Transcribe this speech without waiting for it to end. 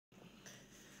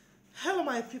Hello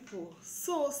my people,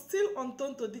 so still on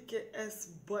Tonto DK's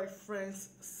boyfriend's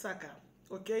saga,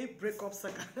 okay, breakup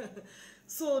saga.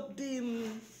 So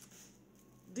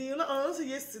also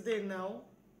yesterday now,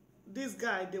 this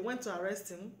guy, they went to arrest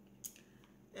him,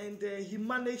 and he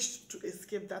managed to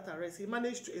escape that arrest. He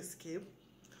managed to escape.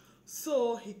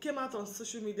 So he came out on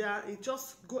social media. He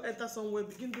just go enter somewhere,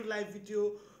 begin do live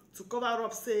video to cover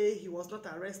up, say he was not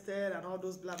arrested and all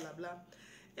those blah blah blah.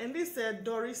 And this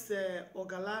Doris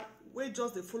Ogala, wey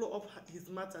just dey follow up his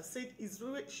matter, said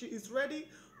she is ready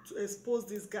to expose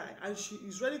this guy, and she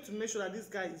is ready to make sure that this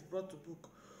guy is brought to book.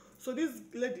 So this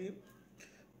lady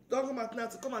don come out now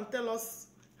to come and tell us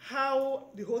how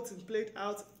the whole thing played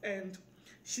out, and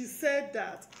she said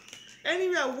that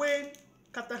anywhere when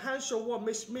Katahansho wan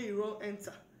make e run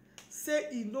enter, say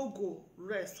e no go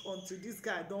rest until this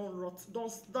guy don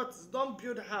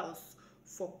build house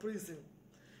for prison.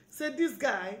 Say this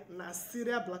guy na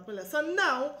serial blackmailer. So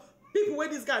now people wey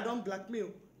this guy don blackmail,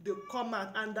 they come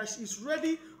out, and that she is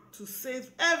ready to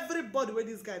save everybody wey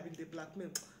this guy been dey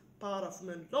blackmail. Power of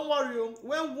men. Don't worry,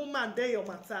 when woman dey your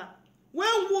matter,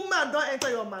 when woman don enter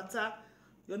your matter,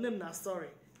 your name na sorry.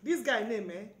 This guy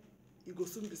name he go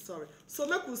soon be sorry. So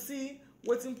make we see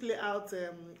wetin play out,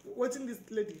 wetin this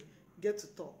lady get to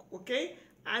talk, okay?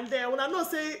 And when I know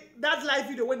say that live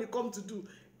video when he come to do,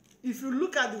 if you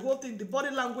look at the whole thing, the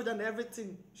body language and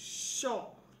everything,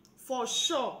 for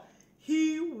sure,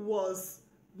 he was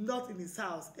not in his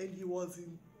house, and he was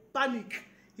in panic.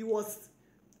 He was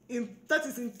that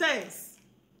is intense.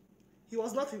 He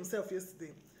was not himself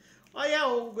yesterday. Oh yeah,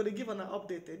 we're going to give an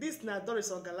update. This is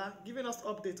Doris Ogala giving us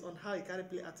update on how he carry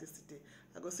play artist today.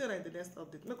 I go see you in the next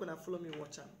update. Make una follow me,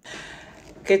 watch am.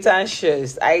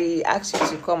 Ketancious, I asked you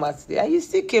to come out today, and you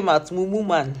still came out, mumu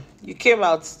man. You came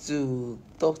out to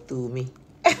talk to me.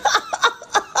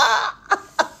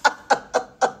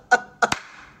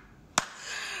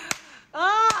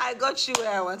 I got you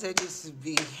where I wanted you to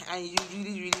be, and you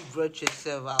really brought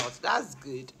yourself out. That's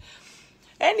good.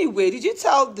 Anyway, did you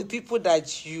tell the people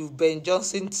that you've been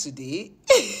Johnson today?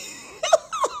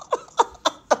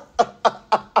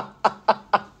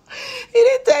 He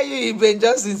didn't tell you you've been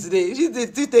Johnson today. You should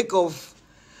still take off.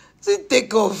 Still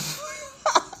take off.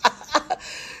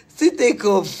 Still take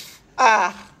off.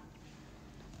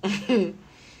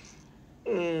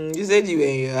 You said you were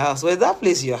in your house. Was that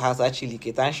place your house actually,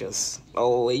 Ketancious?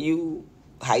 Or were you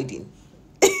hiding?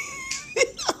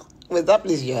 Was that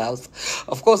place your house?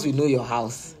 Of course we know your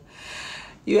house.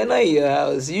 You were not in your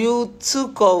house. You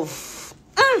took off.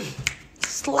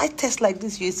 Slightest like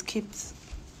this, you escaped.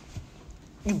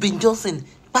 You've been Johnson.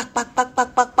 Back.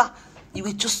 You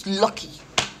were just lucky.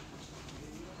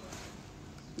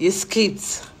 You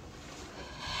escaped.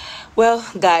 Well,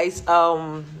 guys,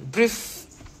 brief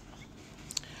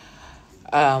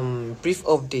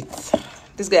update.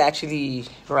 This guy actually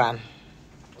ran.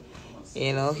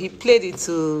 You know, he played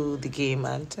into the game,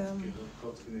 and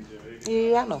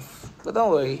he ran off. But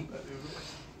don't worry,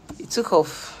 he took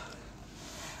off.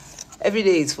 Every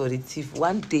day is for the thief.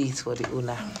 One day is for the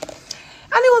owner.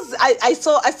 And it was I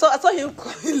saw him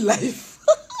coming live.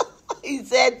 He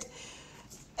said,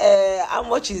 how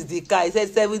much is the car? He said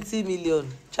 70 million.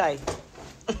 Chai.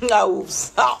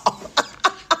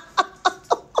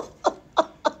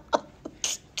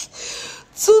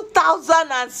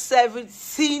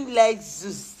 2017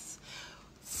 Lexus,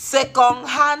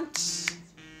 second-hand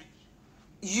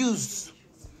use.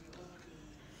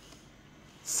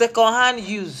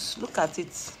 Look at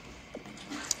it.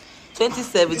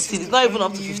 2017. It's not even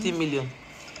up to 15 million.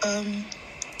 Car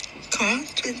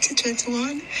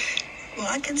 2021. Well,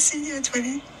 I can see you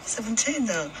 2017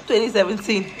 though.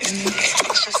 2017.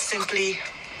 It's just simply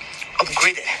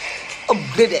upgraded.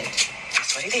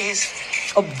 That's what it is.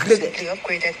 Upgraded. Simply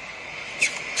upgraded.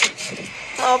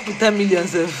 Up to 10 million,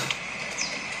 sir.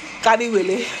 Carry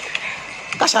Willie.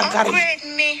 Cash and carry. Upgrade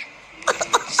me.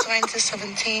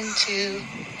 2017 to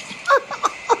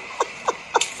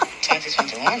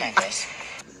 2021, I guess.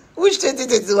 Which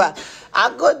 2021? I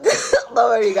got don't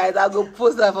worry, guys. I'll go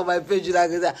post that for my page.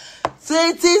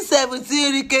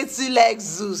 2017 Rickety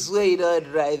Lexus. Where you don't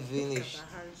drive finish.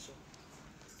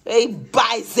 Hey,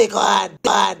 buy second hand.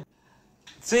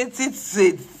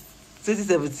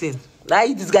 2017. Now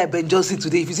this guy Ben Johnson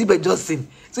today. If you see Ben Johnson,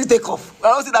 so take off. I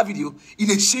don't see that video. He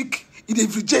dey shake, he dey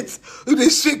fidget, he dey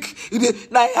shake.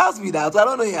 Now he house me now. So I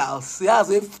don't know your house. Your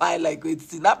house ain't fine like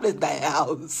waiting. That place na your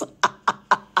house.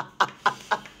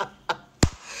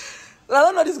 I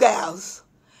don't know this guy's house.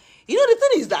 You know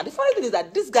the funny thing is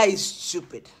that this guy is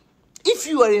stupid. If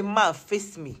you are a man,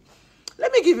 face me.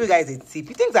 Let me give you guys a tip.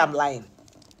 He thinks I'm lying.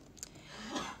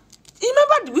 You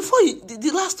remember before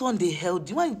the last one they held,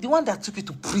 the one that took you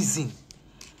to prison,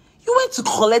 you went to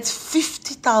collect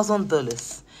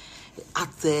 $50,000 at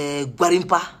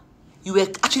Gwarimpa. You were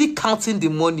actually counting the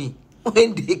money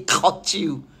when they caught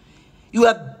you. You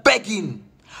were begging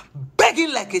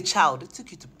like a child. They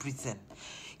took you to prison.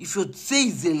 If you say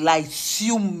it's a lie,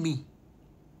 sue me.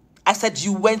 I said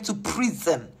you went to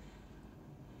prison.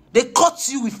 They caught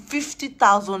you with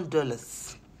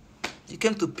 $50,000. You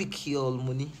came to pick your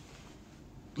money.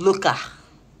 Local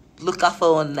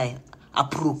 419,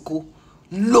 Aproko,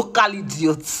 local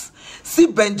idiots. See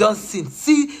Ben Johnson,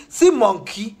 see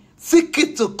Monkey, see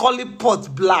Kid to call it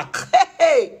pot black.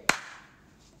 Hey!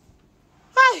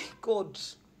 My God.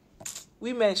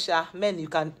 Women, Sha, men, you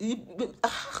can...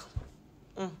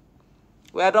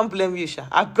 Well, I don't blame you, Sha.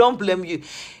 I don't blame you.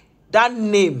 That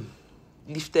name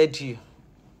lifted you.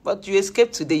 But you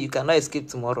escaped today, you cannot escape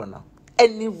tomorrow now.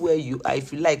 Anywhere you are,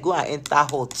 if you like, go and enter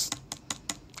hot.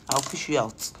 I'll fish you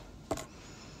out.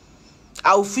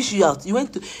 I'll fish you out. You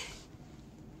went to...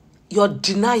 You're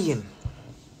denying.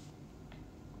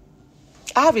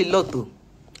 I have a lot, though.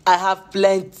 I have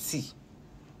plenty.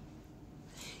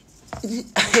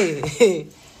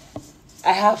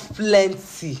 I have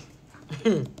plenty.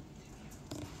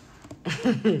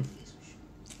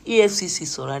 EFCC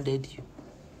surrounded you.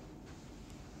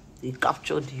 They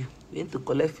captured you. You went to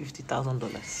collect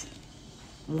 $50,000.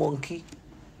 Monkey.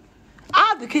 I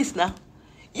have the case now.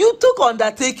 You took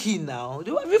undertaking now.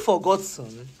 Have you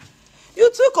forgotten?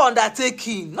 You took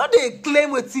undertaking. Not they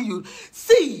claim with you.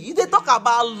 See, they talk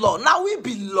about law. Now we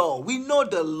be law. We know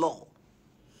the law.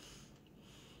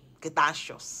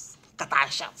 Catashos.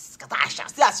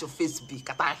 That's your face be.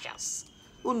 Catashos.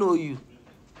 Who know you?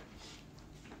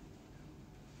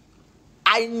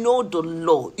 I know the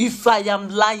law. If I am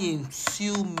lying,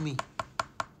 sue me.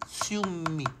 Sue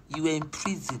me. You were in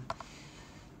prison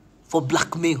for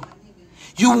blackmail.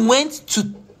 You went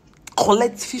to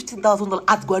collect $50,000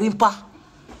 at Gwarimpa.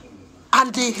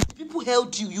 And the people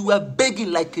held you. You were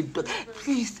begging like a dog.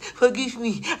 Please, forgive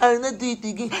me. I will not do it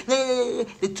again.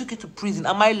 They took you to prison.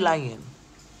 Am I lying?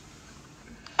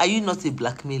 Are you not a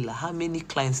blackmailer? How many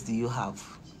clients do you have?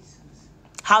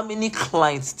 How many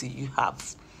clients do you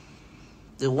have?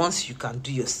 The ones you can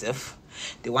do yourself.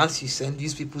 The ones you send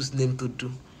these people's name to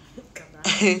do.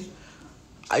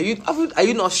 Are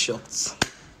you not shocked?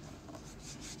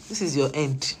 This is your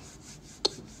end.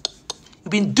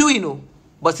 You've been doing it,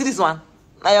 but see this one.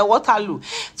 Now your Waterloo.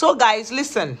 So guys,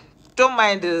 listen. Don't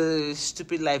mind the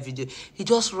stupid live video. He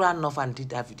just ran off and did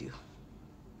that video.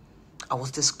 I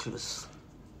was this close.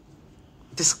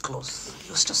 This close.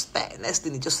 He was just there. Next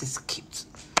thing, he just escaped.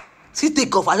 See,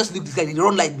 take off. I just leave this guy. He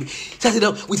run like me. Set it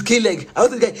up with K-leg. I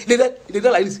want the guy. They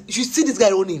don't like this. You should see this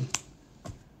guy running.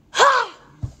 Ha!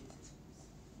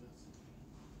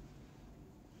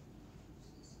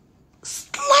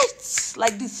 Slight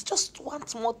like this. Just one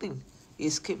small thing. He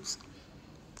escapes.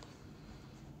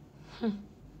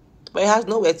 But he has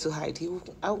nowhere to hide.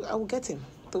 I will get him.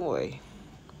 Don't worry.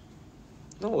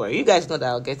 Don't worry. You guys know that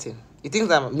I'll get him. You think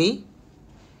that me?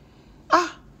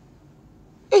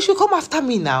 He should come after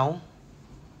me now.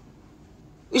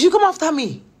 He should come after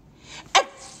me.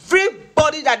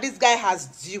 Everybody that this guy has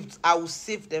duped, I will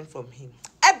save them from him.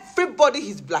 Everybody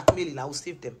he's blackmailing, I will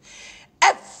save them.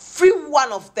 Every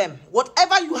one of them.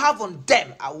 Whatever you have on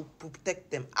them, I will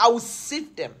protect them. I will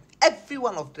save them. Every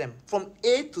one of them. From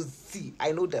A to Z,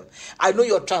 I know them. I know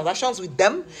your transactions with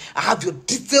them. I have your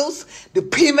details, the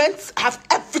payments. I have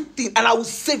everything, and I will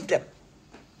save them.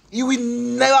 You will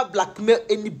never blackmail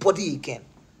anybody again.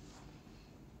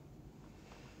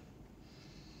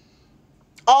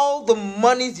 All the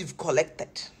monies you've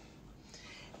collected,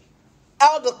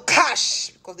 all the cash,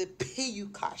 because they pay you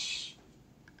cash.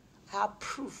 I have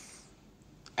proof.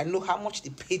 I know how much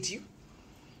they paid you.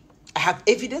 I have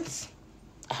evidence.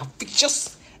 I have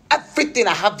pictures. Everything.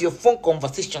 I have your phone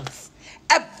conversations.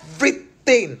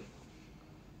 Everything.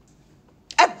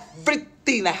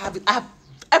 Everything. I have it. I have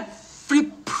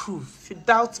every proof. If you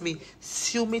doubt me,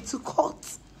 sue me to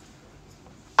court.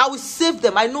 I will save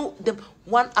them. I know them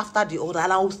one after the other,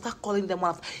 and I will start calling them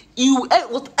one after. You,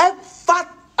 whatever,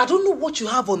 I don't know what you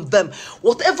have on them.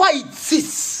 Whatever it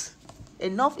is,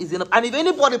 enough is enough. And if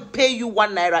anybody pay you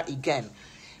 1 naira again,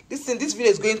 listen, this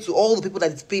video is going to all the people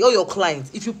that it's pay, all your clients.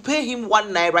 If you pay him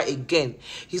 1 naira again,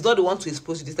 he's not the one to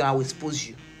expose you this time. I will expose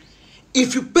you.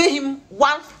 If you pay him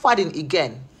 1 farthing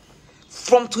again,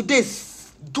 from today,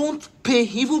 don't pay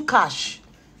him even cash.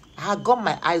 I have got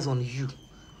my eyes on you.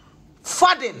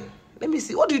 Farthing. Let me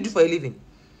see. What do you do for a living?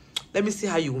 Let me see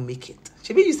how you will make it.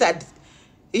 Shabi, you said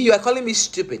you are calling me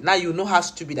stupid. Now you know how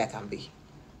stupid I can be.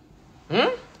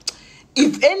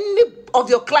 If any of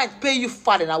your clients pay you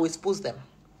fat, then I will expose them.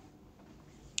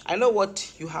 I know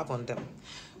what you have on them.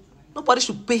 Nobody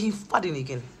should pay him farding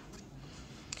again.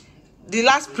 The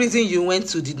last prison you went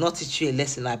to did not teach you a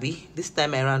lesson, Abby. This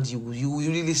time around, you will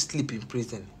really sleep in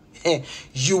prison.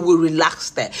 You will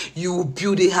relax there. You will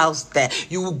build a house there.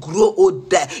 You will grow old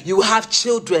there. You will have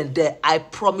children there. I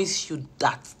promise you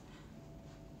that.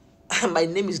 My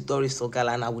name is Doris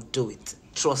Ogala and I will do it.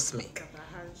 Trust me.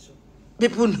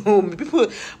 People know me.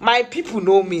 My people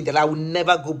know me that I will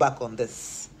never go back on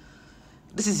this.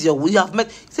 This is your, you have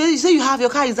met. You say you have your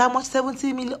car is how much?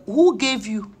 70 million. Who gave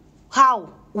you?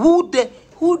 How? Who they?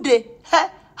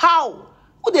 How?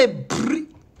 Who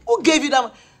gave you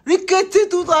that? Rickety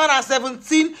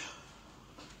 2017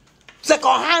 second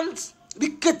hand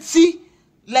rickety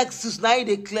Lexus. Now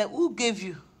they claim. Who gave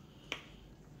you?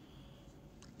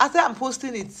 I said I'm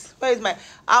posting it. Where is my?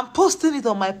 I'm posting it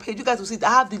on my page. You guys will see it. I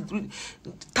have the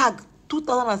tag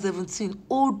 2017.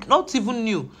 Old, not even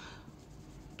new.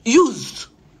 Used.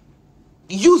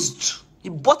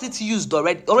 You bought it used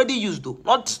already used though,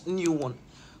 not new one.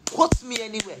 Quote me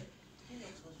anywhere.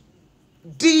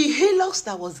 The Hilux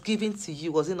that was given to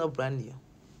you, was it not brand new?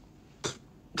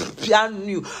 Brand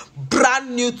new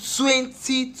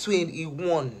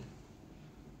 2021.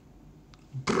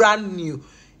 Brand new.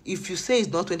 If you say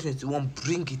it's not 2021,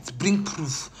 bring it. Bring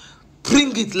proof.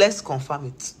 Bring it. Let's confirm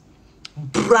it.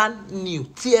 Brand new.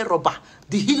 Tear rubber.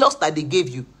 The Hilux that they gave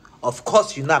you. Of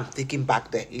course, you know I'm taking back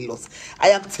the Hilux. I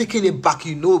am taking it back.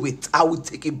 You know it. I will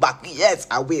take it back. Yes,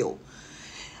 I will.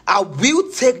 I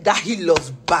will take that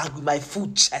Hilux back with my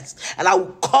full chest. And I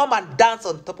will come and dance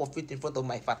on top of it in front of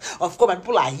my fans. Of course, my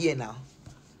people are here now.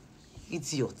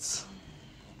 Idiots.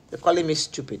 They're calling me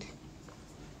stupid.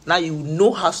 Now you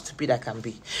know how stupid I can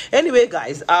be. Anyway,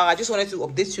 guys, I just wanted to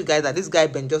update you guys that this guy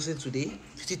Ben Johnson today,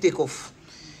 he take off.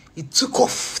 He took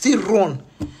off. He run.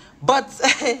 But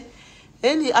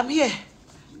I'm here.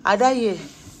 I die here.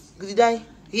 Did I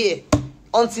here?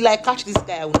 Until I catch this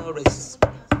guy, I will not rest.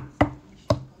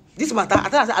 This matter,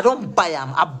 I don't buy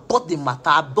him. I bought the matter.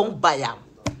 I don't buy him.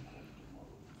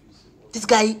 This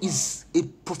guy is a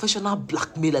professional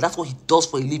blackmailer. That's what he does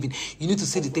for a living. You need to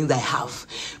see the things I have.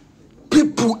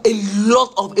 People, a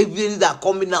lot of evidence that are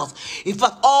coming out. In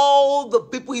fact, all the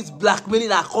people he's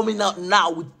blackmailing are coming out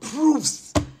now with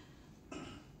proofs.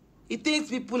 He thinks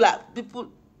people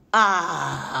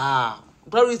are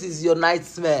Paris is your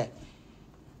nightmare.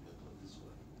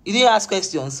 You didn't ask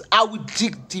questions. I will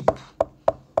dig deep.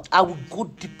 I will go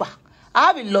deeper. I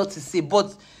have a lot to say,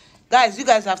 but guys, you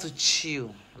guys have to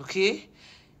chill, okay?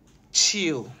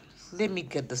 Chill. Let me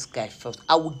get this guy first.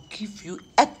 I will give you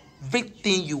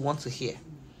everything you want to hear.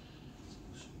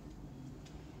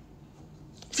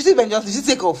 If you see Ben Johnson, you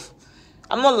take off.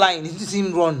 I'm not lying. You see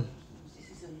him run.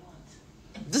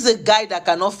 This is a guy that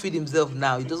cannot feed himself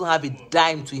now. He doesn't have a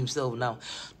dime to himself now.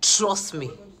 Trust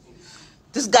me.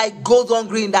 This guy goes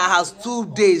hungry in that house 2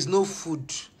 days, no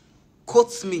food.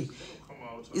 Quotes me.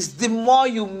 It's the more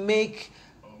you make,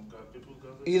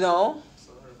 you know.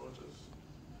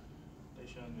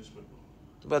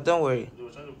 But don't worry.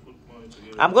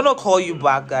 I'm going to call you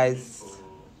back, guys.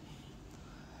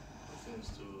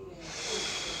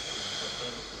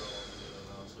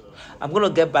 I'm going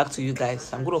to get back to you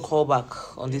guys. I'm going to call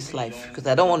back on this live because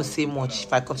I don't want to say much.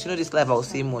 If I continue this live, I will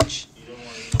say much.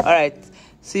 All right.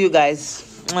 See you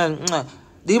guys.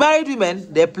 The married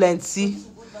women, they're plenty.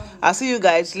 I'll see you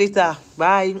guys later.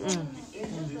 Bye.